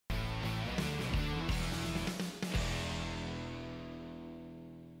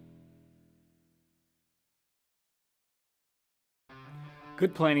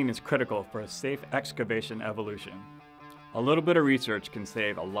Good planning is critical for a safe excavation evolution. A little bit of research can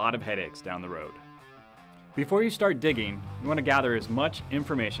save a lot of headaches down the road. Before you start digging, you want to gather as much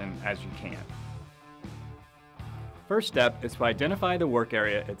information as you can. First step is to identify the work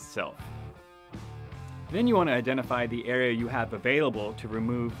area itself. Then you want to identify the area you have available to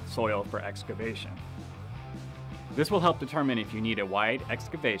remove soil for excavation. This will help determine if you need a wide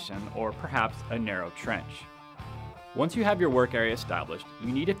excavation or perhaps a narrow trench. Once you have your work area established, you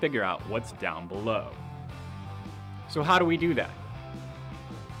need to figure out what's down below. So how do we do that?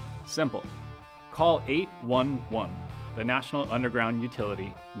 Simple. Call 811, the National Underground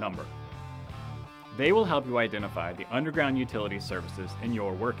Utility number. They will help you identify the underground utility services in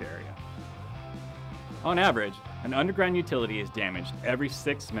your work area. On average, an underground utility is damaged every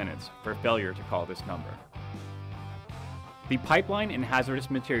 6 minutes for failure to call this number. The Pipeline and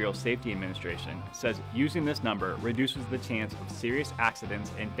Hazardous Materials Safety Administration says using this number reduces the chance of serious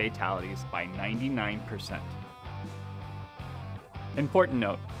accidents and fatalities by 99%. Important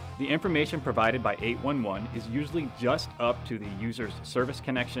note, the information provided by 811 is usually just up to the user's service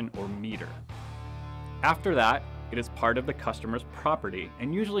connection or meter. After that, it is part of the customer's property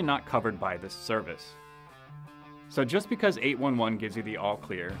and usually not covered by this service. So just because 811 gives you the all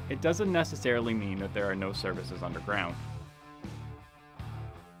clear, it doesn't necessarily mean that there are no services underground.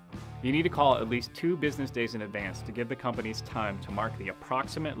 You need to call at least 2 business days in advance to give the companies time to mark the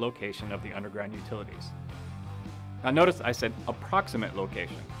approximate location of the underground utilities. Now notice I said approximate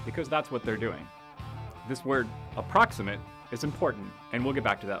location because that's what they're doing. This word approximate is important and we'll get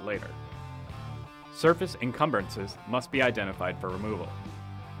back to that later. Surface encumbrances must be identified for removal.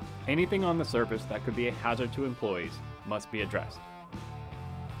 Anything on the surface that could be a hazard to employees must be addressed.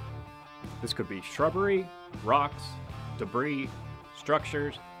 This could be shrubbery, rocks, debris,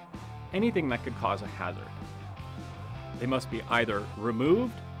 structures, anything that could cause a hazard. They must be either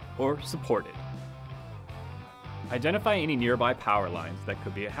removed or supported. Identify any nearby power lines that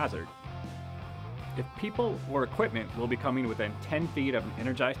could be a hazard. If people or equipment will be coming within 10 feet of an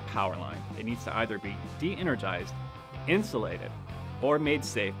energized power line, it needs to either be de-energized, insulated, or made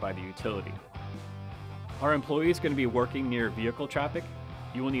safe by the utility. Are employees going to be working near vehicle traffic?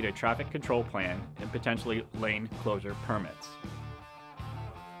 You will need a traffic control plan and potentially lane closure permits.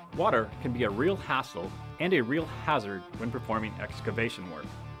 Water can be a real hassle and a real hazard when performing excavation work.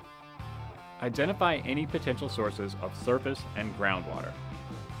 Identify any potential sources of surface and groundwater.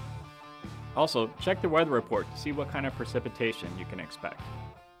 Also, check the weather report to see what kind of precipitation you can expect.